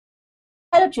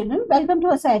Hello children, welcome to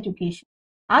ASA education.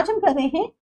 आज हम कर रहे हैं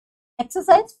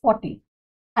exercise 40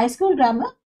 high school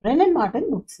grammar rain and Martin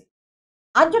book से।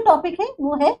 आज जो टॉपिक है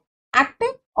वो है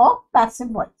एक्टिव और पैसिव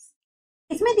वॉइस।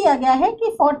 इसमें दिया गया है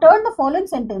कि for turn the following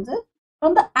sentences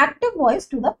from the active voice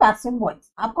to the passive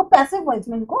voice. आपको पैसिव वॉइस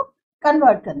में इनको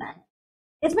कन्वर्ट करना है।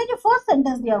 इसमें जो फर्स्ट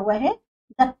सेंटेंस दिया हुआ है,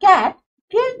 the cat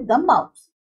killed the mouse,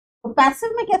 तो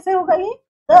पैसिव में कैसे होगा ये?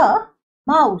 The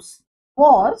mouse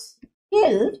was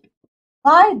killed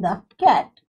by the cat.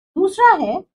 दूसरा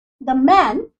है the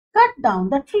man cut down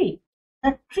the tree. The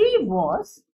tree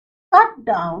was cut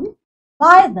down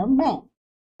by the man.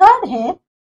 Third है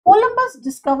Columbus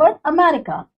discovered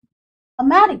America.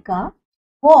 America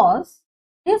was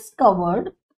discovered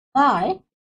by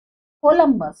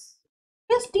Columbus.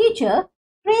 His teacher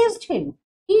praised him.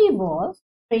 He was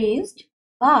praised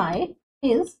by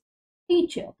his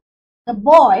teacher. The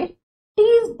boy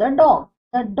teased the dog.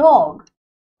 The dog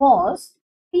was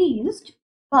teased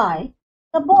by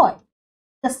the boy.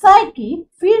 The psyche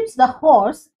feeds the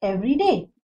horse every day.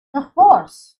 The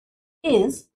horse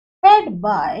is fed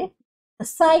by the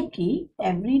psyche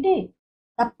every day.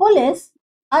 The police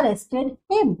arrested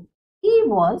him. He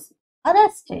was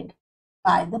arrested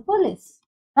by the police.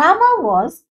 Rama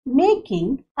was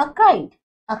making a kite.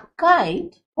 A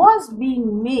kite was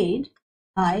being made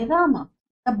by Rama.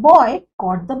 The boy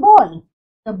caught the ball.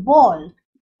 The ball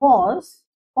was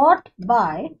caught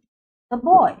by the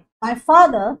boy. My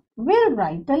father will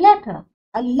write a letter.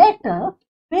 A letter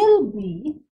will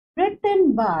be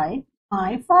written by my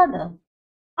father.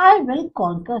 I will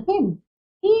conquer him.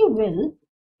 He will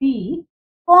be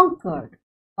conquered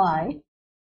by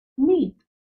me.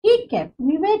 He kept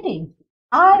me waiting.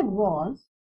 I was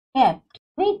kept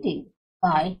waiting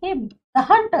by him. The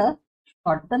hunter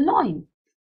shot the lion.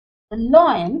 The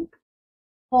lion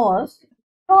was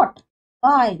shot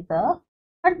by the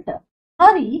hunter.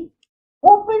 Hurry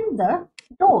opened the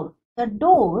door. The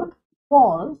door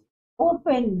was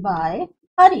opened by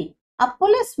Hurry. A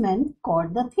policeman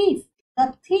caught the thief.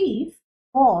 The thief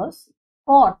was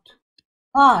caught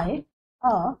by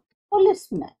a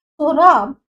policeman. So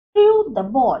Ram threw the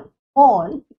ball.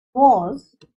 Ball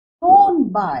was thrown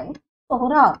by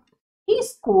Sohrab. He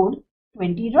scored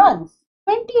 20 runs.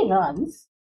 20 runs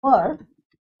were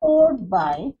scored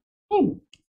by him.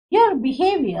 Your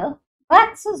behavior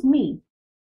vexes me.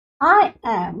 I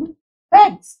am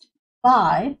vexed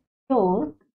by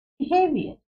your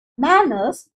behavior.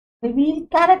 Manners reveal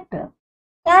character.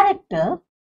 Character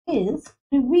is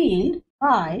revealed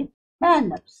by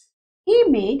manners. He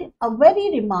made a very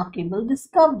remarkable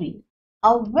discovery.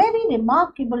 A very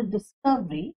remarkable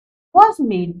discovery was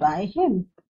made by him.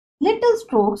 Little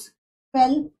strokes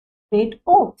fell great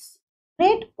oaks.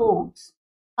 Great oaks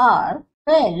are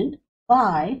felled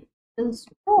by little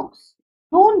strokes.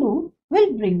 Donu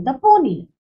will bring the pony.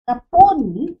 The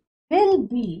pony will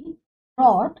be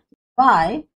brought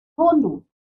by Donu.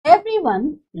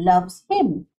 Everyone loves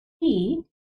him. He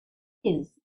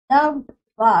is loved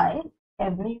by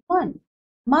everyone.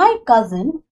 My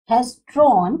cousin has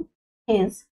drawn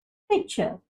his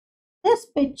picture. This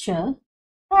picture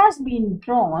has been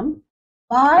drawn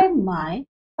by my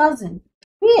cousin.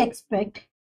 We expect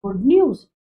good news.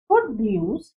 Good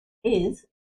news is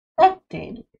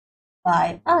expected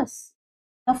by us.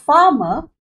 The farmer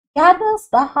gathers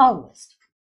the harvest.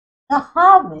 The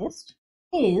harvest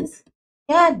is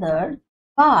gathered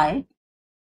by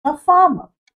the farmer.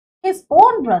 His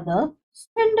own brother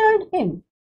swindled him.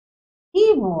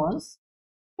 He was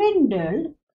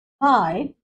swindled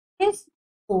by his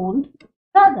own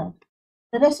brother.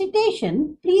 The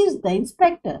recitation pleased the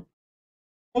inspector.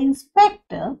 The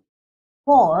inspector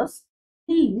was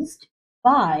pleased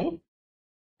by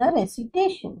the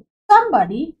recitation.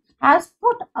 Somebody has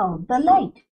put out the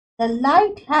light. The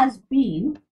light has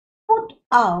been put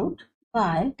out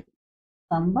by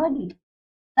somebody.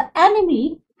 The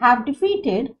enemy have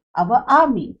defeated our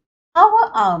army.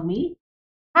 Our army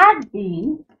had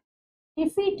been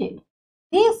defeated.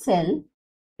 They sell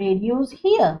radios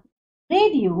here.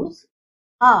 Radios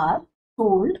are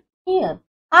sold here.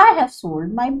 I have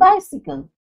sold my bicycle.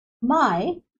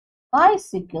 My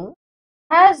bicycle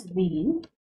has been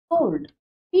sold.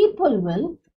 People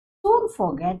will soon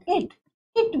forget it.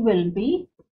 It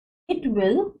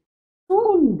will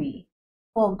soon be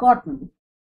forgotten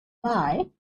by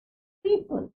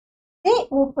people. They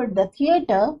opened the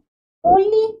theatre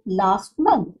only last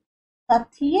month. The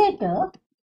theatre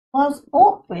was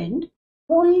opened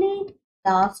only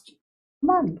last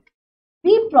month.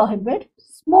 We prohibit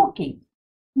smoking.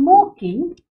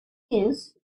 Smoking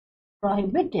is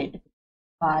prohibited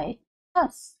by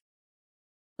us.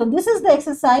 So this is the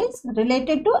exercise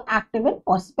related to active and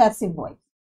passive voice.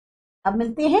 अब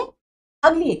मिलते हैं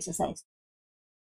अगली exercise.